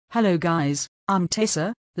Hello guys, I'm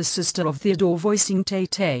Tessa, the sister of Theodore voicing Tay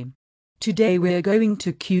Tay. Today we're going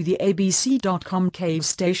to cue the abc.com cave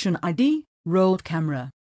station ID, rolled camera.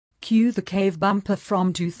 Cue the cave bumper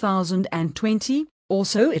from 2020,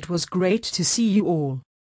 also it was great to see you all.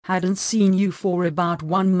 Hadn't seen you for about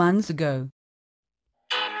 1 month ago.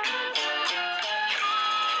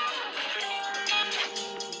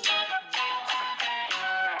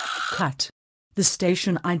 Cut. The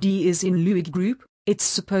station ID is in Louis group, it's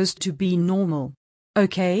supposed to be normal.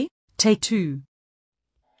 Okay, take 2.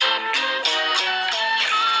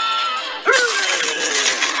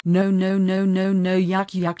 No,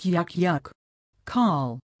 yuck.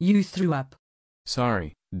 Carl, you threw up.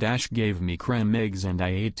 Sorry, Dash gave me creme eggs and I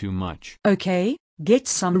ate too much. Okay, get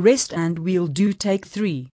some rest and we'll do take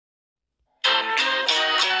 3.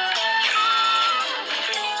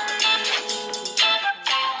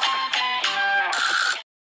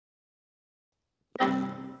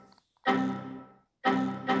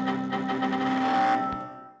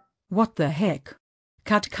 What the heck?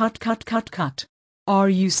 Cut. Are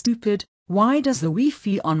you stupid? Why does the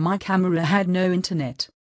Wi-Fi on my camera had no internet?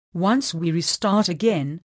 Once we restart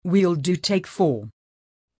again, we'll do take 4.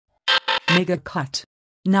 Mega cut.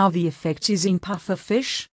 Now the effect is in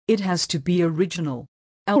pufferfish, it has to be original.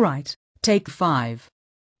 Alright, take 5.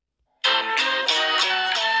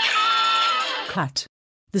 Cut.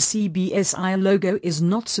 The CBSI logo is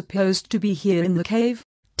not supposed to be here in the cave.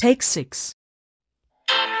 Take 6.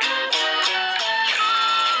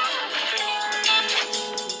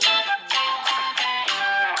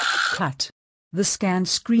 Cut. The scan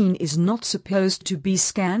screen is not supposed to be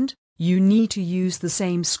scanned, you need to use the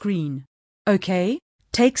same screen. Okay,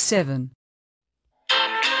 take 7.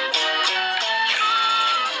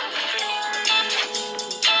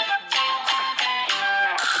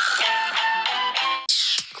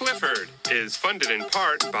 Clifford is funded in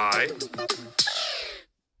part by...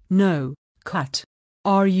 No, cut.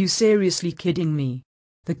 Are you seriously kidding me?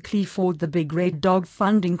 The Clifford the Big Red Dog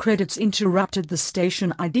funding credits interrupted the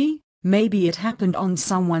station ID? Maybe it happened on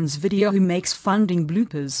someone's video who makes funding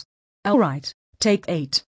bloopers. Alright, take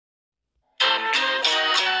 8.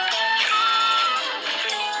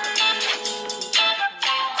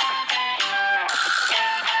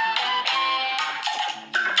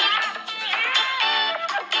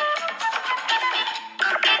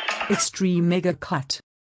 Extreme mega cut.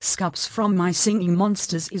 Scups from My Singing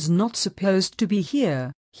Monsters is not supposed to be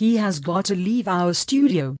here, he has got to leave our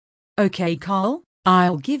studio. Okay Carl,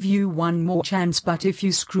 I'll give you one more chance, but if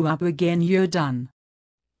you screw up again you're done.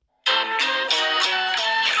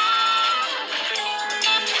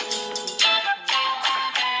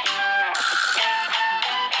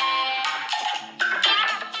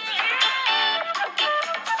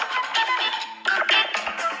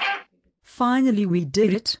 Finally we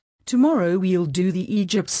did it. Tomorrow we'll do the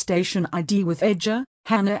Egypt station ID with Edger,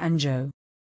 Hannah and Joe.